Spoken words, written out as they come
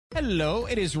Hello,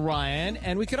 it is Ryan,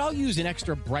 and we could all use an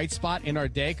extra bright spot in our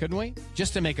day, couldn't we?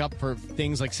 Just to make up for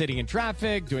things like sitting in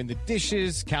traffic, doing the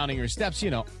dishes, counting your steps,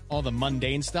 all the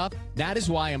mundane stuff. That is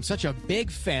why I'm such a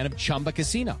big fan of Chumba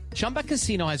Casino. Chumba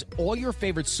Casino has all your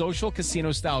favorite social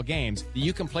casino-style games that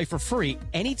you can play for free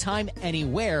anytime,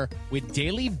 anywhere with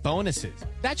daily bonuses.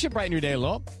 That should brighten your day a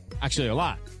little. Actually, a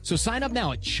lot. So sign up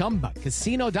now at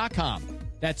ChumbaCasino.com.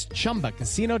 That's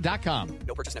ChumbaCasino.com.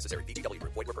 No purchase necessary. VGW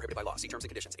Group. Void where prohibited by law. See terms and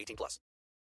conditions. 18+.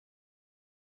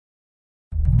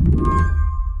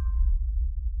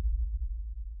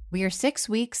 We are 6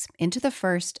 weeks into the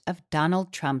first of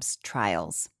Donald Trump's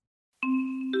trials.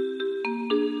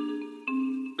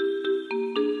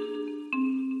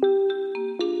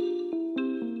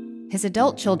 His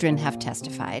adult children have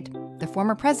testified. The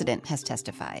former president has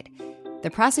testified.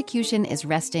 The prosecution is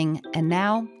resting, and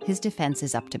now his defense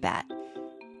is up to bat.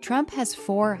 Trump has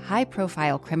 4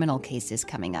 high-profile criminal cases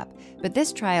coming up, but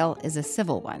this trial is a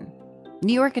civil one.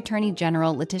 New York Attorney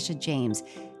General Letitia James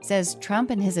says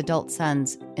Trump and his adult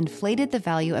sons inflated the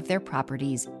value of their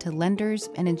properties to lenders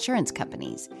and insurance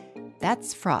companies.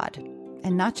 That's fraud,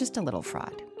 and not just a little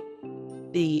fraud.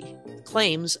 The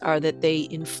claims are that they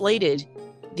inflated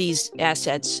these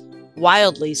assets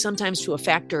wildly, sometimes to a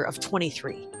factor of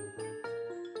 23.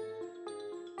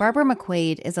 Barbara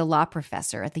McQuaid is a law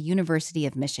professor at the University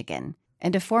of Michigan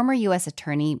and a former U.S.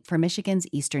 attorney for Michigan's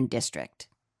Eastern District.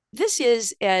 This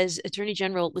is, as Attorney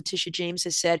General Letitia James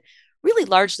has said, really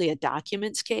largely a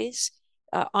documents case.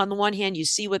 On the one hand, you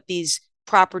see what these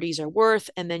properties are worth,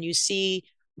 and then you see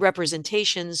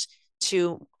representations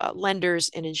to lenders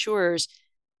and insurers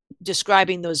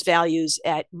describing those values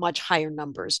at much higher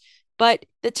numbers. But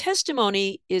the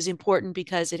testimony is important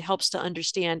because it helps to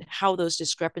understand how those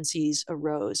discrepancies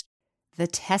arose. The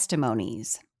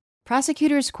testimonies.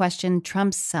 Prosecutors questioned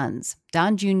Trump's sons,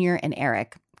 Don Jr. and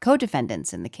Eric,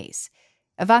 co-defendants in the case.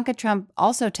 Ivanka Trump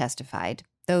also testified,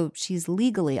 though she's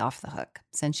legally off the hook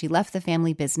since she left the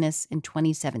family business in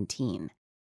 2017.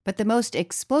 But the most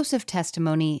explosive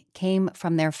testimony came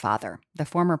from their father, the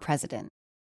former president.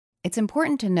 It's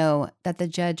important to know that the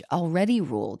judge already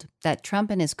ruled that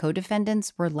Trump and his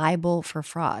co-defendants were liable for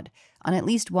fraud on at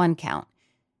least one count.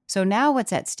 So now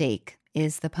what's at stake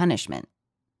is the punishment.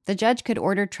 The judge could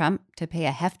order Trump to pay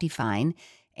a hefty fine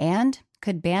and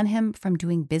could ban him from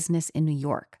doing business in New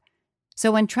York.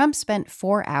 So when Trump spent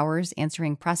 4 hours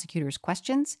answering prosecutors'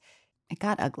 questions, it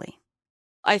got ugly.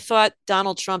 I thought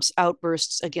Donald Trump's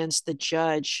outbursts against the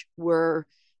judge were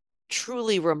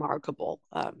truly remarkable.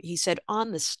 He said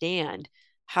on the stand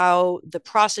how the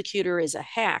prosecutor is a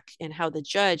hack and how the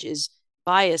judge is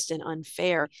biased and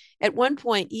unfair. At one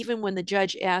point, even when the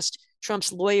judge asked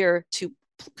Trump's lawyer to,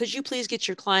 could you please get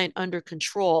your client under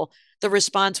control? The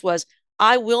response was,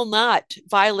 I will not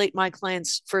violate my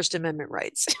client's First Amendment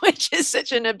rights, which is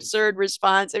such an absurd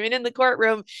response. I mean, in the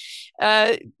courtroom,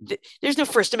 there's no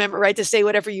First Amendment right to say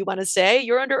whatever you want to say.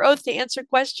 You're under oath to answer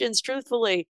questions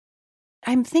truthfully.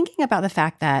 I'm thinking about the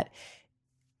fact that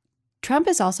Trump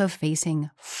is also facing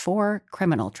 4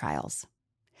 criminal trials.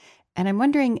 And I'm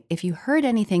wondering if you heard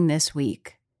anything this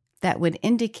week that would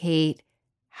indicate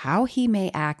how he may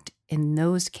act in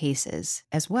those cases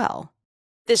as well.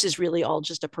 This is really all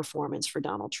just a performance for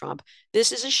Donald Trump.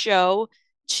 This is a show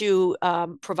to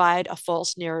provide a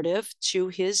false narrative to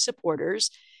his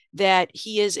supporters that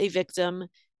he is a victim,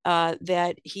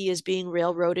 that he is being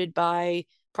railroaded by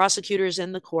prosecutors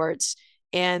and the courts,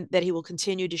 and that he will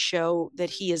continue to show that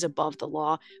he is above the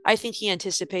law. I think he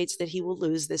anticipates that he will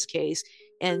lose this case.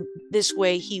 And this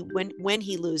way, when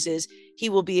he loses, he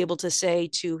will be able to say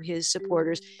to his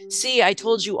supporters, see, I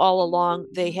told you all along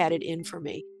they had it in for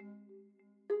me.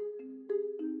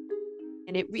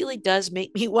 And it really does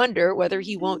make me wonder whether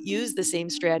he won't use the same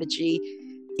strategy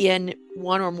in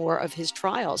one or more of his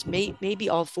trials, maybe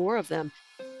all 4 of them.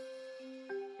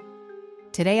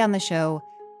 Today on the show,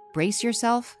 brace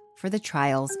yourself for the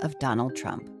trials of Donald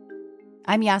Trump.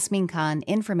 I'm Yasmin Khan,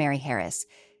 in for Mary Harris.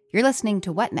 You're listening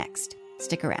to What Next?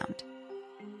 Stick around.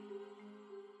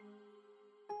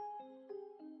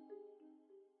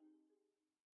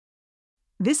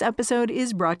 This episode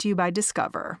is brought to you by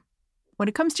Discover. When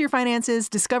it comes to your finances,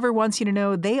 Discover wants you to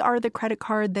know they are the credit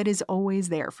card that is always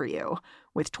there for you.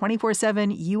 With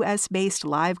 24/7 U.S.-based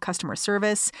live customer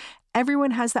service,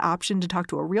 everyone has the option to talk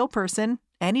to a real person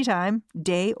anytime,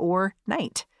 day or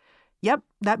night. Yep,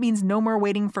 that means no more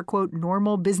waiting for, quote,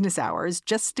 normal business hours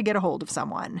just to get a hold of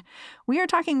someone. We are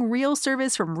talking real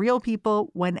service from real people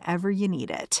whenever you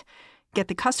need it. Get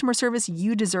the customer service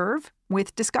you deserve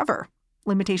with Discover.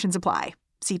 Limitations apply.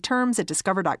 See terms at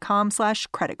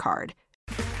discover.com/creditcard.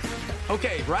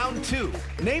 Okay, round two.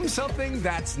 Name something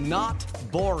that's not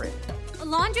boring. A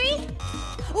laundry?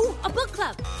 Ooh, a book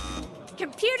club.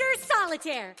 Computer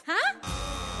solitaire, huh?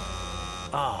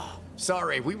 Ah, oh,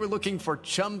 sorry, we were looking for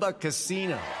Chumba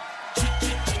Casino.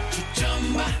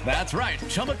 That's right,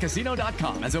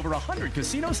 ChumbaCasino.com has over 100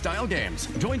 casino-style games.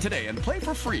 Join today and play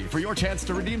for free for your chance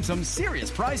to redeem some serious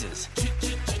prizes.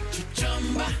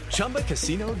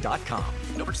 ChumbaCasino.com.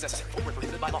 No purchase necessary. Void where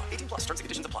prohibited by law. 18 plus terms and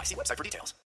conditions apply. See website for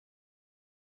details.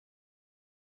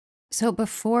 So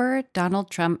before Donald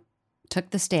Trump took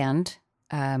the stand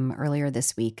earlier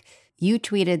this week, you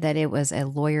tweeted that it was a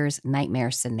lawyer's nightmare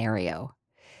scenario,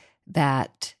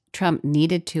 that Trump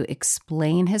needed to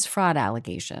explain his fraud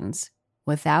allegations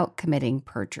without committing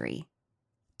perjury.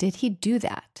 Did he do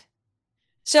that?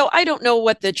 So I don't know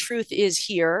what the truth is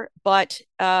here, but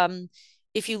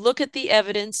if you look at the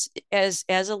evidence as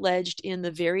alleged in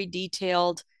the very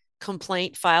detailed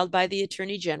complaint filed by the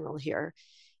Attorney General here,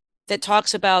 that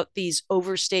talks about these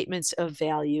overstatements of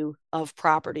value of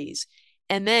properties,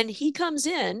 and then he comes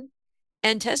in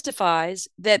and testifies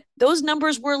that those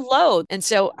numbers were low. And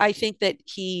so I think that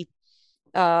he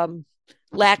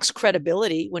lacks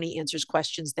credibility when he answers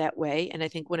questions that way. And I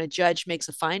think when a judge makes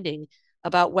a finding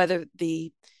about whether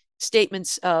the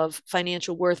statements of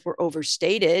financial worth were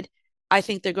overstated, I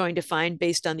think they're going to find,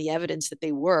 based on the evidence, that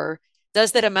they were.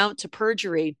 Does that amount to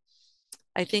perjury?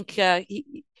 I think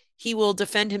he will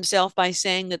defend himself by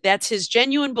saying that that's his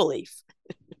genuine belief.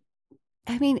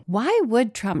 I mean, why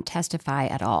would Trump testify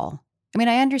at all? I mean,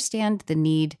 I understand the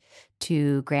need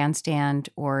to grandstand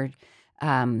or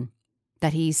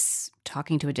that he's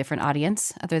talking to a different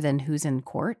audience other than who's in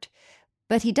court,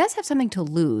 but he does have something to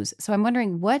lose. So I'm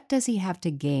wondering, what does he have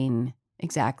to gain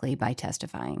exactly by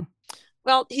testifying?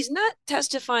 Well, he's not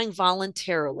testifying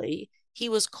voluntarily. He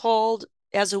was called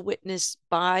as a witness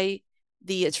by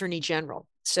the Attorney General.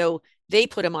 So they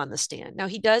put him on the stand. Now,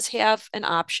 he does have an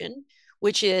option,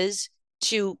 which is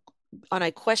to, on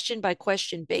a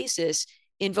question-by-question basis,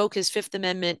 invoke his Fifth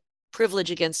Amendment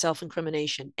privilege against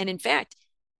self-incrimination. And in fact,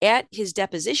 at his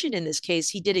deposition in this case,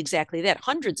 he did exactly that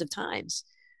hundreds of times.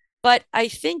 But I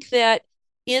think that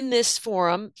in this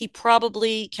forum, he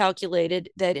probably calculated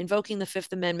that invoking the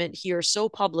Fifth Amendment here so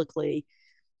publicly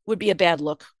would be a bad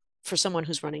look for someone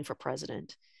who's running for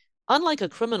president. Unlike a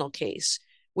criminal case,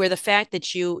 where the fact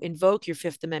that you invoke your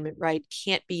Fifth Amendment right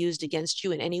can't be used against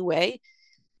you in any way,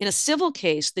 in a civil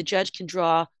case, the judge can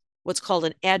draw what's called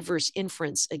an adverse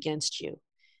inference against you.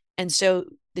 And so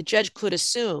the judge could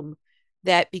assume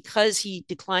that because he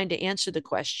declined to answer the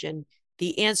question,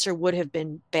 the answer would have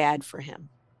been bad for him.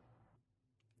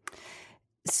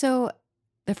 So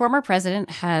the former president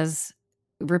has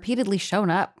repeatedly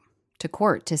shown up to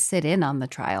court to sit in on the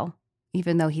trial,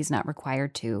 even though he's not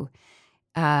required to.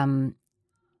 And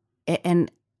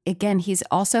again, he's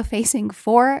also facing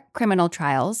 4 criminal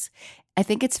trials. I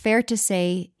think it's fair to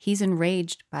say he's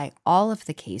enraged by all of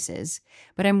the cases,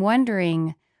 but I'm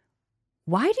wondering,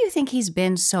 why do you think he's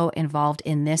been so involved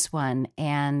in this one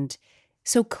and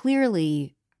so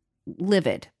clearly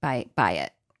livid by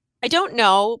it? I don't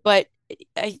know, but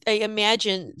I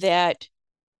imagine that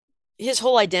his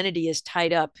whole identity is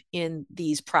tied up in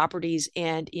these properties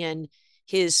and in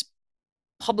his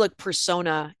public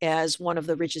persona as one of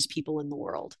the richest people in the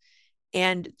world.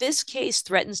 And this case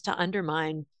threatens to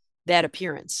undermine that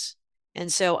appearance.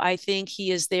 And so I think he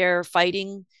is there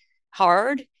fighting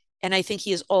hard. And I think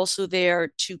he is also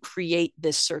there to create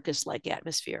this circus-like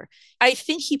atmosphere. I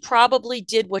think he probably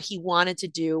did what he wanted to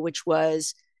do, which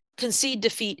was concede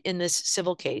defeat in this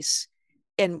civil case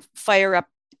and fire up,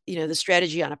 the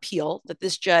strategy on appeal that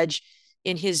this judge,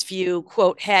 in his view,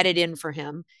 quote, had it in for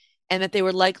him and that they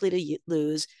were likely to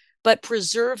lose, but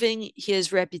preserving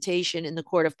his reputation in the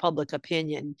court of public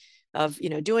opinion of,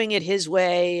 doing it his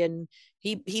way. And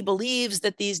he believes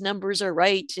that these numbers are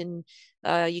right. And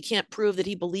you can't prove that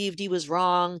he believed he was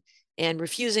wrong, and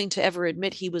refusing to ever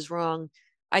admit he was wrong.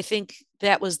 I think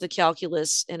that was the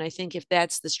calculus. And I think if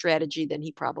that's the strategy, then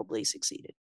he probably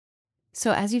succeeded.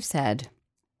 So as you've said,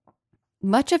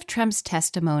 much of Trump's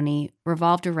testimony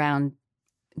revolved around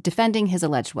defending his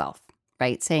alleged wealth,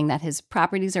 right? Saying that his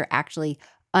properties are actually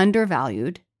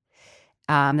undervalued,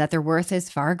 that their worth is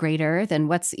far greater than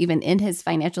what's even in his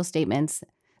financial statements,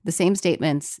 the same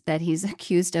statements that he's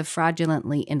accused of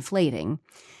fraudulently inflating.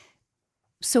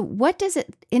 So what does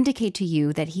it indicate to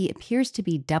you that he appears to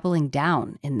be doubling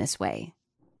down in this way?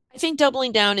 I think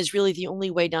doubling down is really the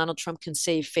only way Donald Trump can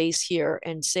save face here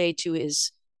and say to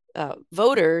his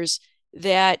voters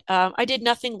that I did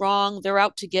nothing wrong. They're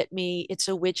out to get me. It's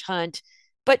a witch hunt.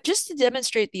 But just to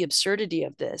demonstrate the absurdity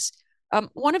of this,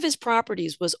 One of his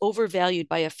properties was overvalued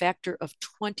by a factor of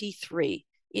 23,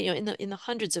 in the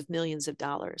hundreds of millions of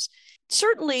dollars.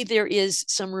 Certainly, there is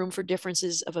some room for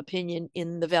differences of opinion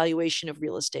in the valuation of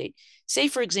real estate. Say,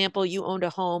 for example, you owned a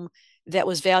home that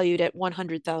was valued at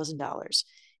 $100,000,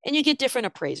 and you get different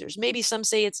appraisers. Maybe some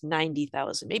say it's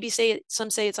 90,000. Maybe some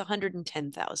say it's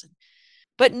 110,000.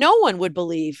 But no one would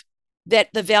believe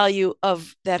that the value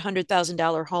of that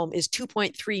 $100,000 home is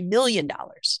 $2.3 million.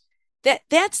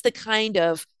 That's the kind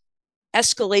of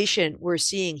escalation we're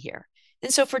seeing here.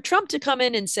 And so for Trump to come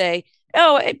in and say,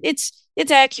 oh, it's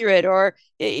accurate, or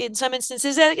in some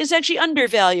instances it's actually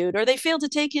undervalued, or they failed to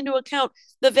take into account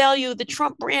the value the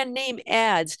Trump brand name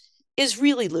adds, is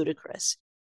really ludicrous.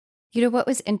 What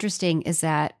was interesting is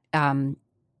that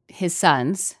his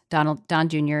sons, Don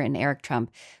Jr. and Eric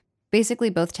Trump,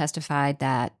 basically both testified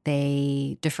that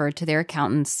they deferred to their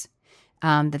accountants,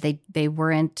 that they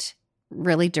weren't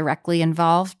really directly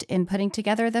involved in putting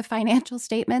together the financial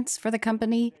statements for the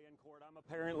company. I'm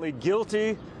apparently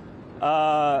guilty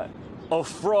of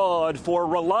fraud for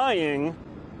relying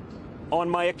on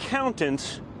my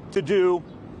accountants to do,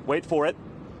 wait for it,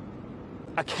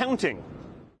 accounting.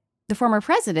 The former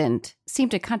president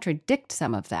seemed to contradict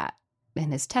some of that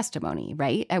in his testimony,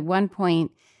 right? At one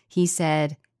point, he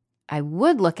said, I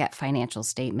would look at financial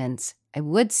statements, I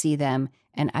would see them,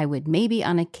 and I would maybe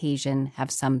on occasion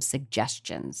have some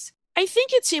suggestions. I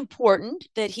think it's important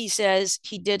that he says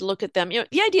he did look at them.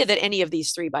 The idea that any of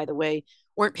these three, by the way,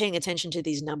 weren't paying attention to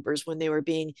these numbers when they were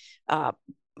being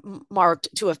marked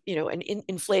to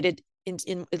inflated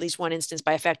in at least one instance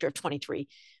by a factor of 23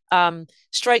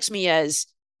 strikes me as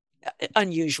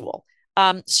unusual.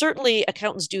 Certainly,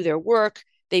 accountants do their work.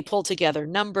 They pull together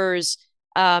numbers,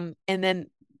 and then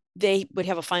they would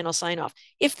have a final sign off.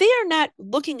 If they are not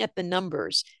looking at the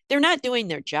numbers, they're not doing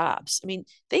their jobs. I mean,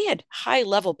 they had high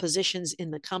level positions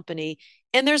in the company,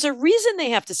 and there's a reason they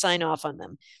have to sign off on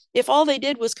them. If all they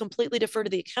did was completely defer to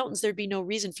the accountants, there'd be no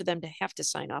reason for them to have to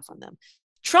sign off on them.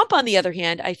 Trump, on the other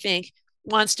hand, I think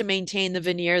wants to maintain the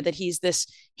veneer that he's this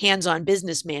hands-on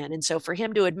businessman. And so for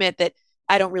him to admit that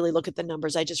I don't really look at the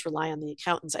numbers, I just rely on the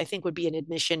accountants, I think would be an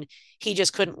admission he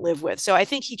just couldn't live with. So I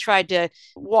think he tried to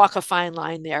walk a fine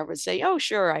line there, would say, oh,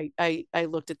 sure, I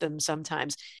looked at them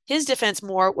sometimes. His defense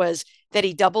more was that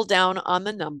he doubled down on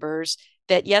the numbers,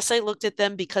 that yes, I looked at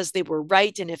them because they were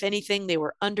right, and if anything, they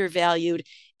were undervalued.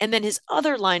 And then his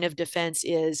other line of defense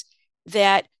is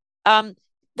that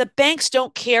the banks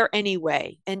don't care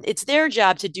anyway, and it's their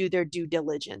job to do their due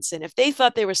diligence. And if they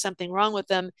thought there was something wrong with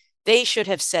them, they should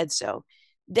have said so.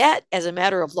 That, as a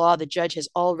matter of law, the judge has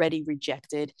already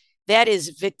rejected. That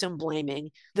is victim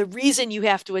blaming. The reason you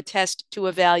have to attest to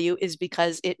a value is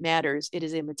because it matters. It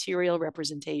is a material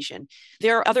representation.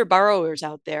 There are other borrowers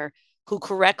out there who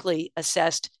correctly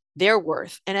assessed their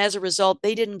worth, and as a result,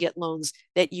 they didn't get loans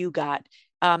that you got.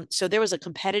 So there was a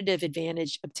competitive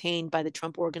advantage obtained by the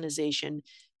Trump organization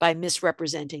by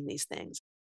misrepresenting these things.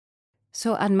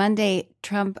 So on Monday,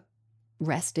 Trump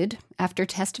rested after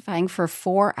testifying for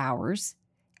 4 hours,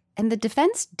 and the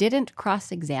defense didn't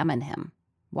cross-examine him.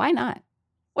 Why not?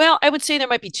 Well, I would say there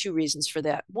might be two reasons for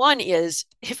that. One is,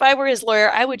 if I were his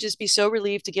lawyer, I would just be so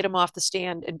relieved to get him off the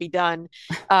stand and be done.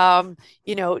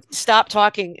 Stop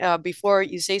talking before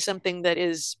you say something that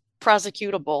is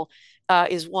prosecutable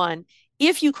is one.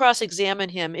 If you cross-examine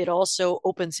him, it also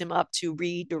opens him up to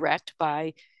redirect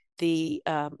by the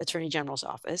Attorney General's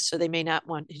office. So they may not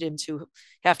want him to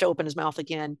have to open his mouth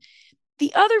again.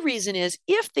 The other reason is,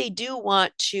 if they do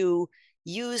want to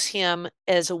use him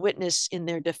as a witness in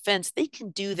their defense, they can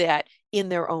do that in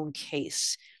their own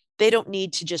case. They don't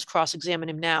need to just cross-examine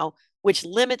him now, which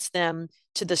limits them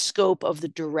to the scope of the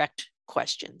direct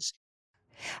questions.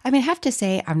 I mean, I have to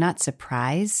say, I'm not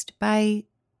surprised by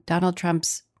Donald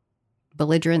Trump's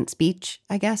belligerent speech,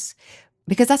 I guess,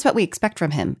 because that's what we expect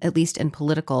from him, at least in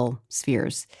political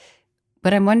spheres.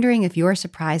 But I'm wondering if you're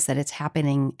surprised that it's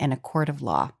happening in a court of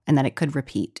law and that it could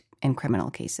repeat in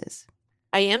criminal cases.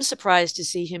 I am surprised to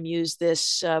see him use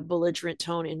this belligerent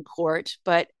tone in court,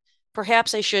 but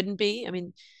perhaps I shouldn't be. I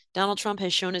mean, Donald Trump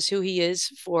has shown us who he is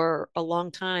for a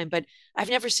long time, but I've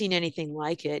never seen anything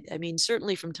like it. I mean,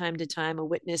 certainly from time to time, a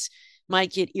witness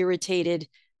might get irritated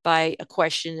by a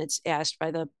question that's asked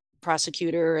by the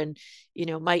prosecutor and,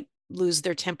 might lose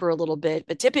their temper a little bit.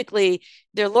 But typically,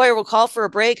 their lawyer will call for a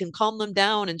break and calm them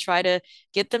down and try to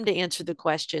get them to answer the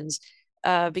questions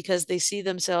because they see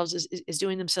themselves as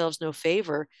doing themselves no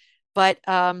favor. But,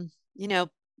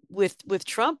 with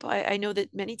Trump, I know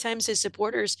that many times his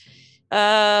supporters,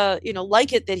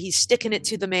 like it that he's sticking it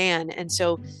to the man. And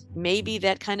so maybe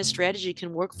that kind of strategy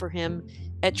can work for him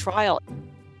at trial.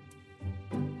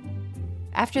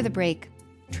 After the break,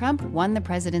 Trump won the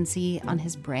presidency on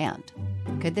his brand.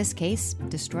 Could this case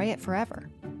destroy it forever?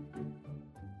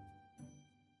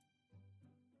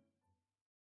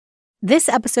 This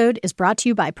episode is brought to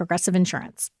you by Progressive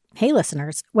Insurance. Hey,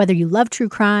 listeners, whether you love true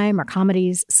crime or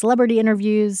comedies, celebrity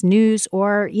interviews, news,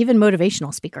 or even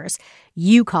motivational speakers,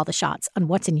 you call the shots on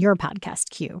what's in your podcast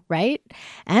queue, right?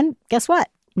 And guess what?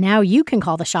 Now you can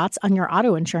call the shots on your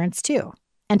auto insurance, too.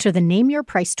 Enter the Name Your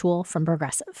Price tool from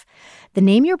Progressive. The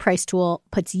Name Your Price tool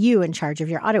puts you in charge of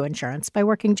your auto insurance by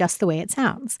working just the way it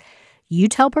sounds. You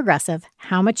tell Progressive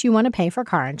how much you want to pay for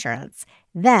car insurance.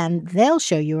 Then they'll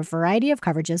show you a variety of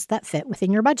coverages that fit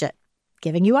within your budget,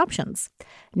 giving you options.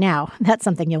 Now, that's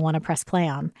something you'll want to press play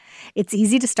on. It's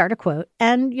easy to start a quote,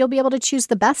 and you'll be able to choose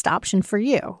the best option for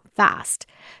you fast.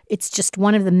 It's just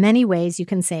one of the many ways you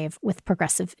can save with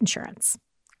Progressive Insurance.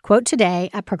 Quote today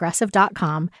at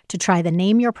Progressive.com to try the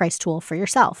Name Your Price tool for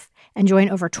yourself and join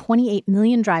over 28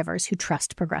 million drivers who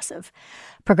trust Progressive.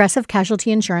 Progressive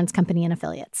Casualty Insurance Company and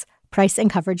Affiliates. Price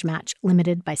and coverage match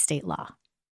limited by state law.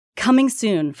 Coming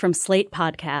soon from Slate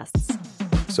Podcasts.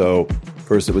 So,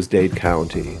 first it was Dade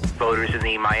County. Voters in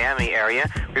the Miami area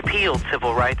repealed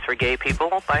civil rights for gay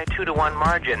people by a 2-to-1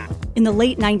 margin. In the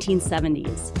late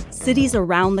 1970s, cities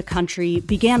around the country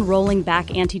began rolling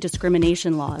back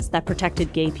anti-discrimination laws that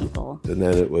protected gay people. And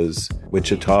then it was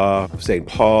Wichita, St.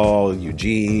 Paul,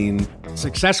 Eugene.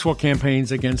 Successful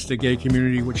campaigns against the gay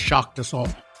community, which shocked us all.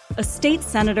 A state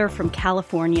senator from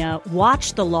California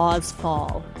watched the laws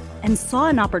fall and saw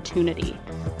an opportunity.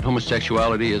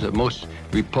 Homosexuality is a most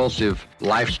repulsive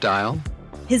lifestyle.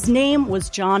 His name was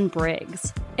John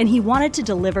Briggs, and he wanted to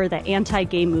deliver the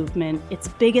anti-gay movement its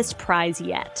biggest prize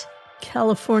yet.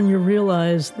 California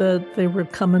realized that they were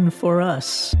coming for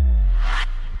us.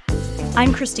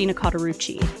 I'm Christina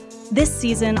Cauterucci. This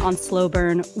season on Slow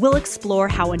Burn, we'll explore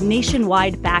how a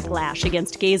nationwide backlash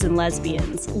against gays and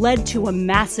lesbians led to a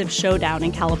massive showdown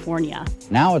in California.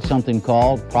 Now it's something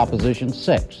called Proposition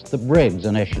 6, the Briggs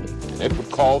Initiative. It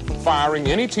would call for firing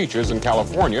any teachers in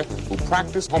California who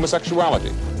practice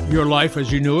homosexuality. Your life as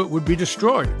you knew it would be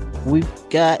destroyed. We've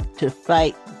got to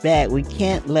fight back. We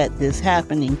can't let this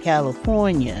happen in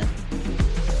California.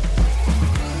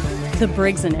 The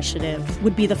Briggs Initiative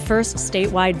would be the first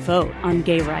statewide vote on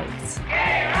gay rights.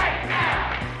 Gay rights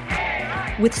now! Gay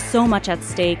rights! With so much at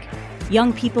stake,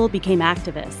 young people became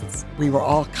activists. We were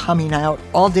all coming out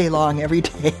all day long, every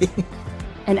day.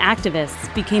 And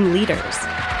activists became leaders.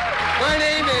 My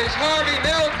name is Harvey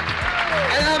Milk,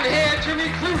 and I'm here to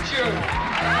recruit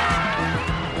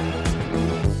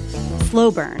you. Slow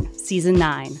Burn, Season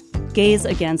 9, Gays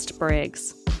Against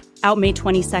Briggs. Out May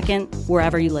 22nd,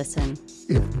 wherever you listen.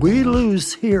 If we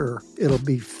lose here, it'll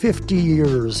be 50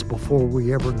 years before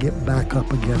we ever get back up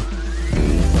again.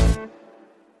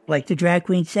 Like the drag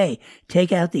queens say,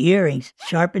 take out the earrings,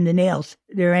 sharpen the nails.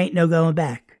 There ain't no going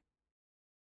back.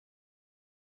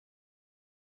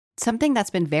 Something that's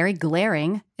been very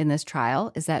glaring in this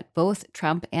trial is that both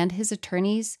Trump and his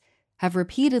attorneys have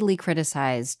repeatedly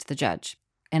criticized the judge.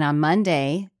 And on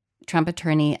Monday, Trump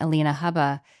attorney Alina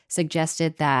Habba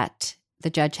suggested that the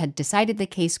judge had decided the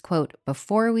case, quote,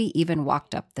 before we even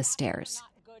walked up the stairs.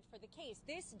 Not good for the case.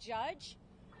 This judge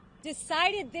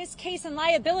decided this case and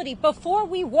liability before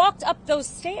we walked up those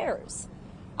stairs.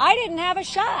 I didn't have a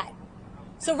shot.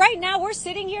 So right now we're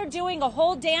sitting here doing a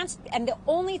whole dance, and the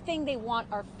only thing they want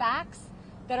are facts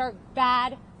that are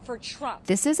bad for Trump.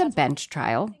 This is a bench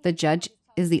trial. The judge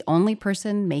is the only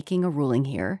person making a ruling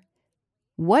here.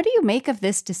 What do you make of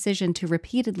this decision to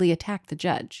repeatedly attack the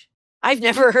judge? I've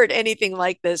never heard anything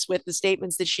like this with the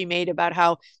statements that she made about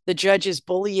how the judge is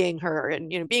bullying her and,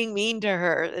 being mean to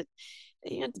her.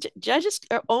 Judges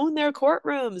own their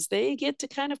courtrooms. They get to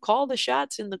kind of call the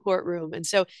shots in the courtroom. And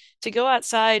so to go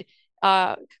outside,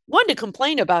 one, to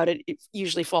complain about it, it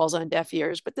usually falls on deaf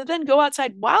ears, but to then go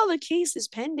outside while the case is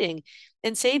pending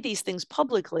and say these things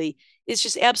publicly is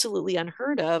just absolutely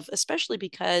unheard of, especially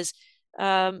because,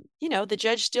 the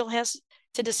judge still has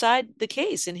to decide the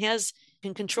case and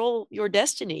can control your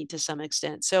destiny to some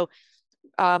extent. So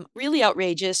really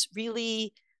outrageous,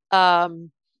 really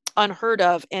unheard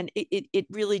of. And it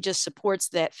really just supports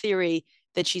that theory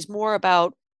that she's more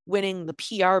about winning the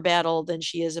PR battle than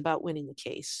she is about winning the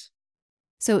case.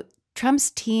 So Trump's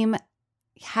team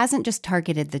hasn't just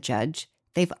targeted the judge.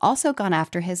 They've also gone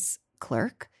after his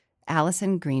clerk,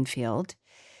 Allison Greenfield.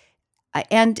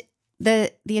 And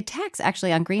the attacks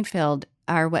actually on Greenfield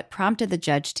are what prompted the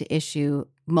judge to issue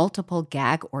multiple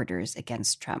gag orders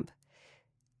against Trump.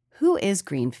 Who is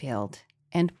Greenfield,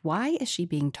 and why is she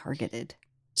being targeted?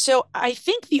 So I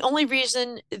think the only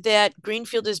reason that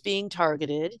Greenfield is being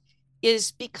targeted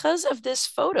is because of this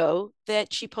photo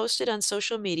that she posted on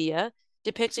social media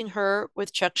depicting her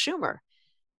with Chuck Schumer.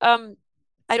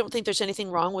 I don't think there's anything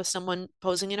wrong with someone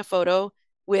posing in a photo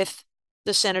with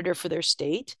the senator for their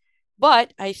state,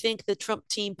 but I think the Trump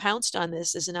team pounced on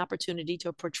this as an opportunity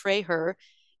to portray her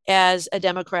as a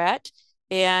Democrat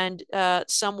and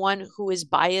someone who is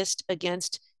biased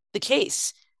against the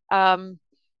case. I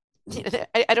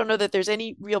don't know that there's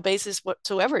any real basis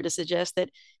whatsoever to suggest that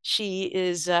she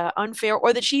is unfair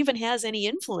or that she even has any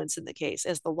influence in the case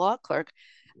as the law clerk.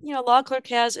 Law clerk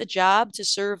has a job to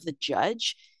serve the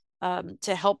judge,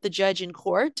 to help the judge in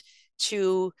court,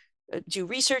 to do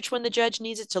research when the judge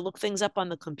needs it, to look things up on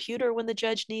the computer when the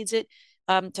judge needs it,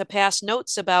 to pass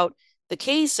notes about the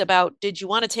case, about did you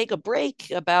want to take a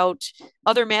break, about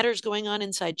other matters going on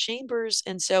inside chambers.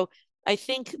 And so I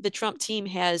think the Trump team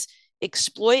has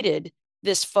exploited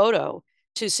this photo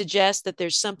to suggest that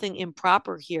there's something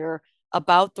improper here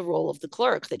about the role of the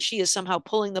clerk, that she is somehow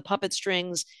pulling the puppet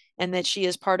strings and that she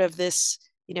is part of this,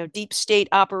 deep state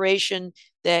operation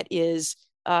that is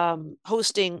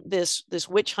hosting this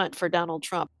witch hunt for Donald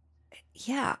Trump.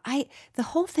 Yeah, the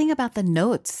whole thing about the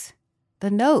notes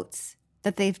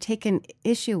that they've taken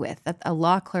issue with, that a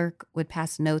law clerk would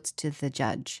pass notes to the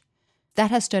judge,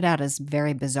 that has stood out as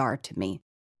very bizarre to me.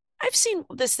 I've seen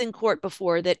this in court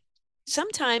before, that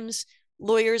sometimes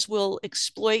lawyers will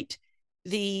exploit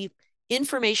the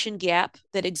information gap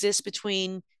that exists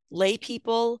between lay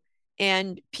people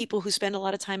and people who spend a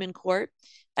lot of time in court.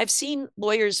 I've seen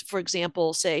lawyers, for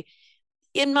example, say,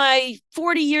 in my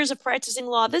 40 years of practicing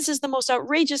law, this is the most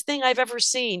outrageous thing I've ever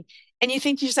seen. And you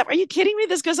think to yourself, are you kidding me?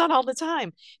 This goes on all the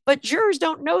time. But jurors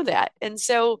don't know that. And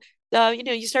so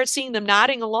you start seeing them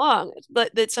nodding along,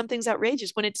 but that something's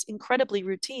outrageous when it's incredibly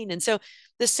routine. And so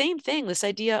the same thing, this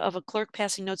idea of a clerk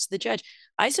passing notes to the judge,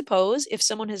 I suppose if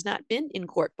someone has not been in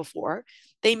court before,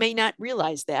 they may not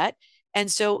realize that. And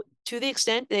so to the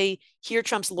extent they hear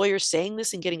Trump's lawyers saying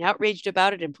this and getting outraged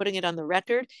about it and putting it on the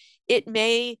record, it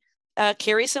may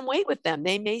carry some weight with them.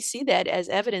 They may see that as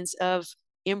evidence of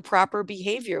improper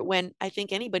behavior, when I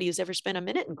think anybody who's ever spent a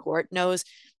minute in court knows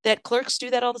that clerks do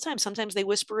that all the time. Sometimes they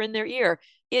whisper in their ear.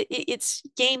 It's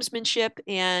gamesmanship,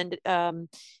 and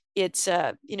it's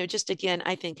just, again,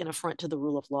 I think an affront to the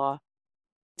rule of law.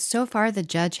 So far, the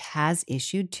judge has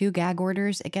issued 2 gag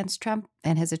orders against Trump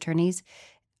and his attorneys.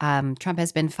 Trump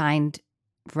has been fined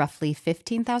roughly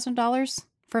 $15,000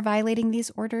 for violating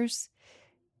these orders.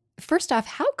 First off,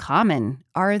 how common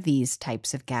are these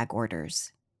types of gag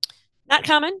orders? Not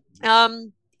common.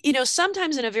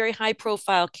 Sometimes in a very high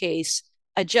profile case,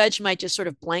 a judge might just sort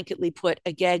of blanketly put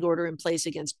a gag order in place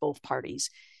against both parties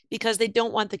because they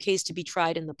don't want the case to be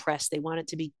tried in the press. They want it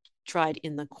to be tried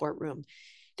in the courtroom.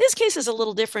 This case is a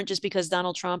little different just because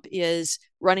Donald Trump is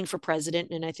running for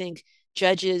president. And I think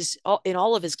judges in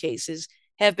all of his cases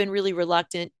have been really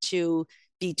reluctant to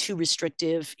be too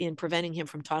restrictive in preventing him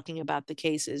from talking about the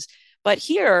cases. But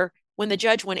here, when the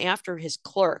judge went after his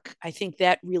clerk, I think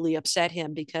that really upset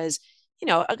him because,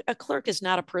 a clerk is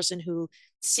not a person who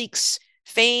seeks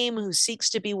fame, who seeks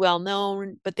to be well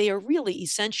known, but they are really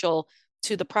essential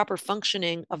to the proper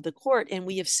functioning of the court. And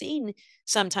we have seen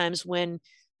sometimes when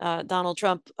Donald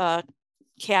Trump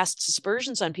casts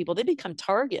aspersions on people, they become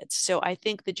targets. So I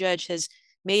think the judge has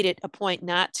made it a point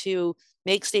not to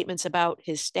make statements about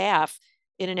his staff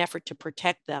in an effort to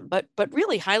protect them, but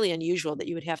really highly unusual that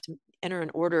you would have to enter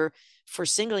an order for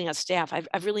singling out staff.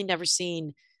 I've really never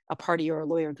seen a party or a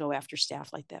lawyer go after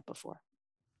staff like that before.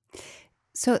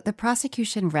 So the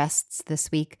prosecution rests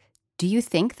this week. Do you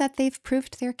think that they've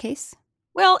proved their case?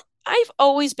 Well, I've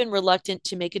always been reluctant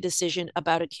to make a decision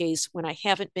about a case when I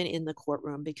haven't been in the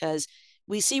courtroom because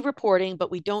we see reporting,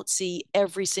 but we don't see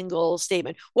every single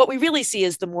statement. What we really see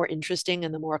is the more interesting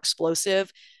and the more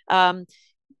explosive,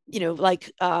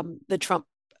 like the Trump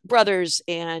brothers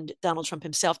and Donald Trump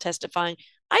himself testifying.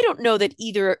 I don't know that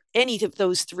any of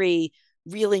those 3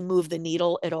 really move the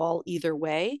needle at all either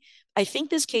way. I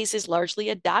think this case is largely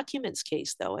a documents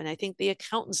case, though. And I think the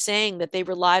accountants saying that they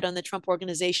relied on the Trump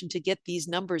organization to get these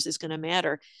numbers is going to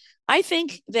matter. I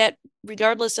think that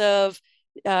regardless of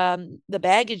the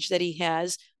baggage that he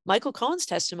has, Michael Cohen's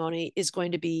testimony is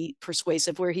going to be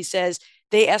persuasive, where he says,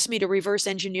 they asked me to reverse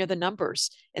engineer the numbers.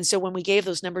 And so when we gave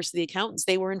those numbers to the accountants,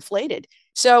 they were inflated.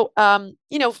 So,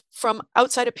 from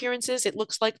outside appearances, it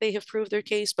looks like they have proved their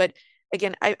case. But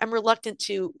again, I'm reluctant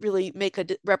to really make a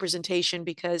representation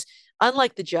because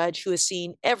unlike the judge who has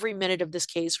seen every minute of this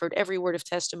case, heard every word of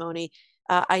testimony,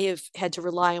 I have had to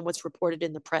rely on what's reported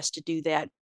in the press to do that.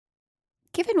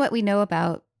 Given what we know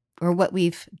about, or what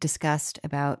we've discussed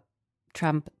about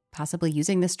Trump possibly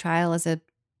using this trial as a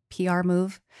PR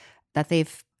move, that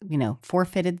they've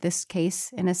forfeited this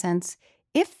case in a sense.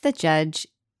 If the judge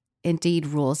indeed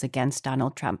rules against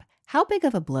Donald Trump, how big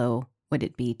of a blow would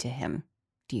it be to him,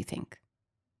 do you think?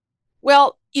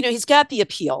 Well, he's got the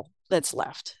appeal that's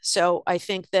left. So I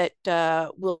think that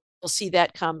we'll see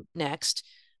that come next.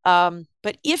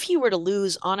 But if he were to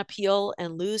lose on appeal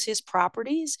and lose his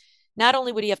properties, not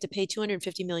only would he have to pay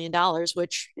 $250 million,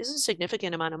 which is a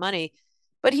significant amount of money,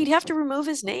 but he'd have to remove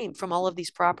his name from all of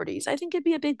these properties. I think it'd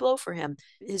be a big blow for him.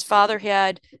 His father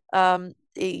had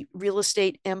a real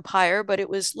estate empire, but it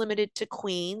was limited to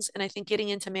Queens. And I think getting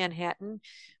into Manhattan,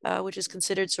 which is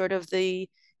considered sort of the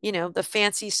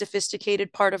fancy,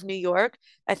 sophisticated part of New York,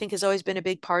 I think has always been a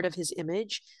big part of his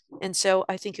image. And so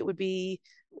I think it would be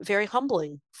very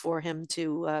humbling for him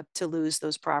to lose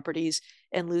those properties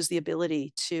and lose the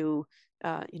ability to,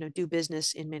 do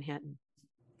business in Manhattan.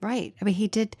 Right. I mean, he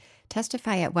did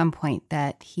testify at one point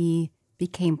that he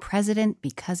became president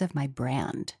because of my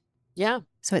brand. Yeah.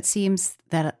 So it seems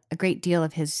that a great deal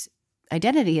of his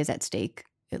identity is at stake,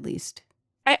 at least.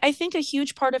 I think a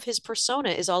huge part of his persona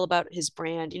is all about his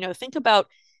brand. Think about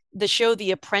the show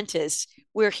The Apprentice,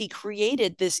 where he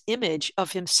created this image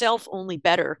of himself only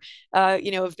better,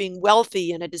 of being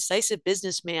wealthy and a decisive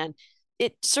businessman.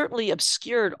 It certainly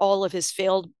obscured all of his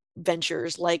failed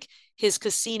ventures, like his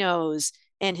casinos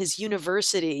and his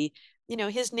university.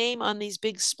 His name on these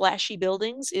big splashy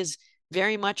buildings is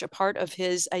very much a part of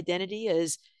his identity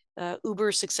as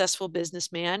uber successful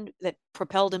businessman that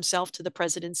propelled himself to the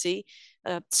presidency,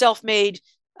 self-made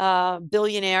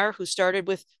billionaire who started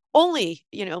with only,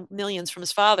 millions from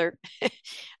his father.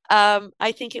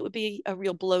 I think it would be a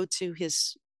real blow to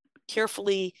his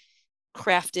carefully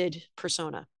crafted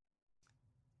persona.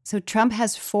 So Trump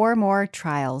has 4 more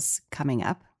trials coming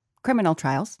up, criminal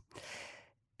trials.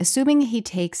 Assuming he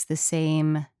takes the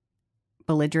same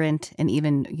belligerent and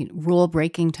even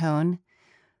rule-breaking tone,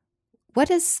 what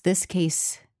does this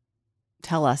case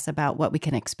tell us about what we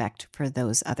can expect for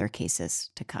those other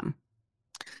cases to come?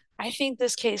 I think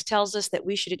this case tells us that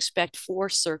we should expect 4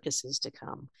 circuses to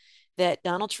come, that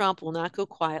Donald Trump will not go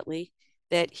quietly,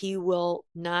 that he will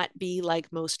not be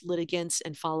like most litigants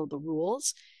and follow the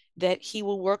rules, that he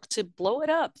will work to blow it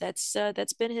up. That's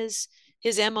been his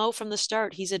MO from the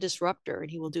start. He's a disruptor,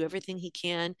 and he will do everything he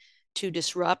can to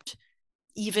disrupt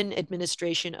even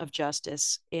administration of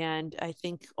justice. And I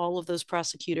think all of those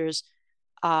prosecutors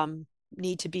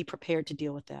need to be prepared to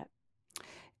deal with that.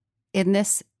 In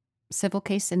this civil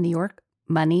case in New York,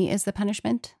 money is the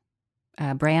punishment.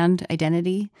 Brand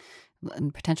identity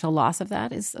and potential loss of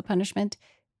that is a punishment.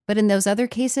 But in those other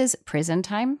cases, prison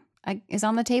time is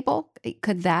on the table.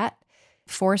 Could that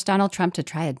force Donald Trump to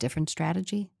try a different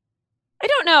strategy? I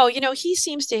don't know. He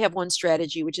seems to have one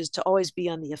strategy, which is to always be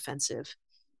on the offensive.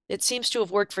 It seems to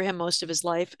have worked for him most of his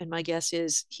life, and my guess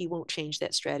is he won't change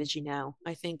that strategy now.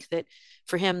 I think that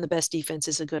for him, the best defense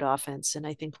is a good offense, and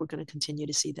I think we're going to continue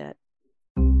to see that.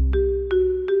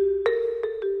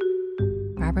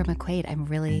 Barbara McQuaid, I'm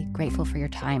really grateful for your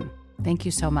time. Thank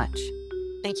you so much.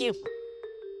 Thank you.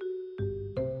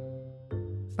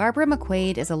 Barbara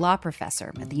McQuaid is a law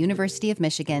professor at the University of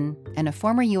Michigan and a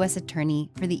former U.S. attorney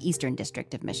for the Eastern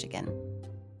District of Michigan.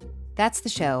 That's the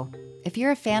show. If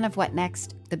you're a fan of What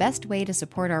Next, the best way to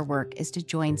support our work is to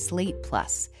join Slate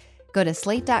Plus. Go to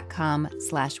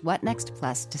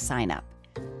slate.com/whatnextplus to sign up.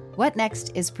 What Next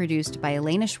is produced by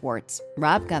Elena Schwartz,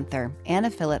 Rob Gunther,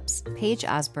 Anna Phillips, Paige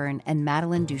Osborne, and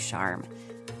Madeline Ducharme.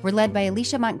 We're led by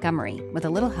Alicia Montgomery with a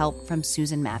little help from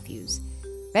Susan Matthews.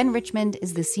 Ben Richmond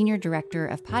is the Senior Director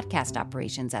of Podcast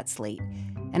Operations at Slate.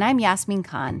 And I'm Yasmin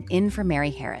Khan, in for Mary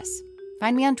Harris.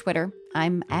 Find me on Twitter.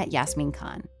 I'm at Yasmin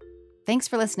Khan. Thanks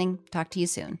for listening. Talk to you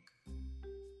soon.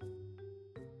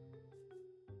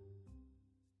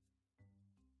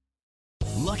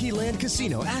 Lucky Land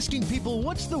Casino, asking people,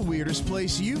 what's the weirdest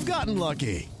place you've gotten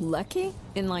lucky? Lucky?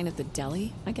 In line at the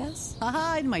deli, I guess?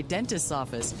 Aha, in my dentist's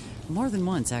office. More than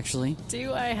once, actually.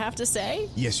 Do I have to say?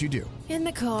 Yes, you do. In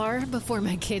the car before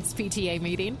my kids' PTA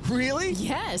meeting. Really?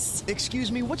 Yes. Excuse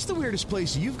me, what's the weirdest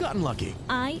place you've gotten lucky?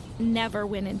 I never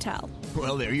win and tell.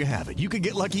 Well, there you have it. You can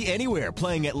get lucky anywhere,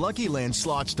 playing at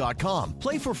LuckyLandSlots.com.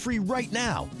 Play for free right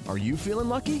now. Are you feeling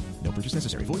lucky? No purchase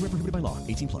necessary. Void where prohibited by law.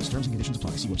 18+. Terms and conditions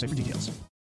apply. See website for details.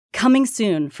 Coming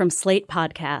soon from Slate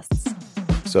Podcasts.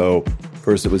 So,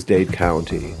 first it was Dade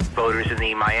County. Voters in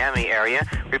the Miami area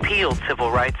repealed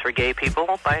civil rights for gay people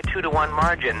by a 2-to-1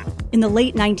 margin. In the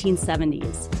late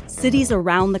 1970s, cities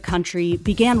around the country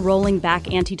began rolling back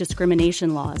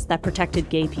anti-discrimination laws that protected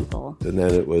gay people. And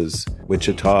then it was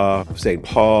Wichita, St.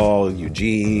 Paul,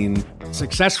 Eugene.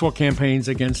 Successful campaigns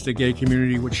against the gay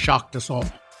community, which shocked us all.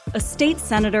 A state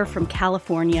senator from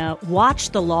California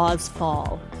watched the laws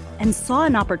fall and saw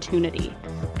an opportunity.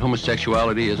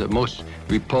 Homosexuality is a most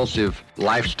repulsive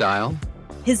lifestyle.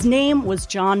 His name was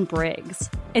John Briggs,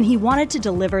 and he wanted to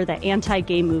deliver the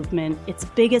anti-gay movement its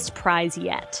biggest prize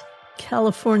yet.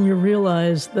 California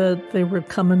realized that they were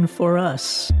coming for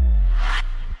us.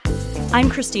 I'm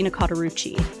Christina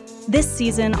Cauterucci. This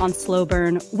season on Slow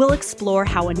Burn, we'll explore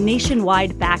how a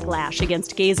nationwide backlash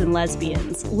against gays and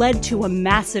lesbians led to a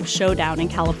massive showdown in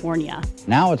California.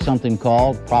 Now it's something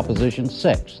called Proposition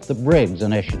 6, the Briggs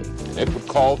Initiative. It would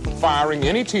call for firing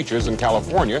any teachers in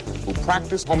California who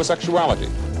practice homosexuality.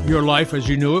 Your life as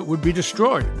you knew it would be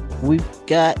destroyed. We've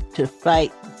got to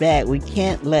fight back. We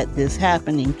can't let this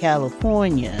happen in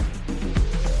California.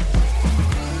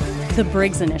 The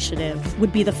Briggs Initiative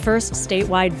would be the first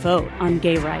statewide vote on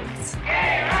gay rights.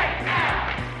 Gay rights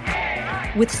now! Gay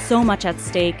rights! With so much at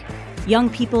stake, young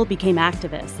people became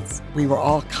activists. We were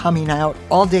all coming out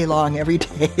all day long, every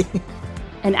day.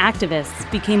 And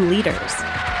activists became leaders.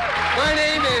 My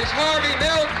name is Harvey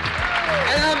Milk,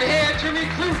 and I'm here to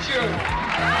recruit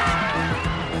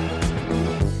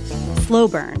you. Slow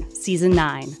Burn, Season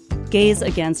 9, Gays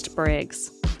Against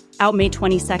Briggs. Out May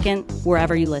 22nd,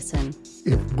 wherever you listen.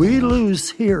 If we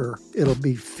lose here, it'll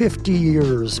be 50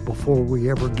 years before we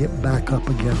ever get back up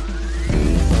again.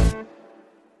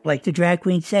 Like the drag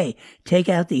queens say, take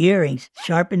out the earrings,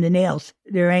 sharpen the nails.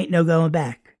 There ain't no going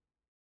back.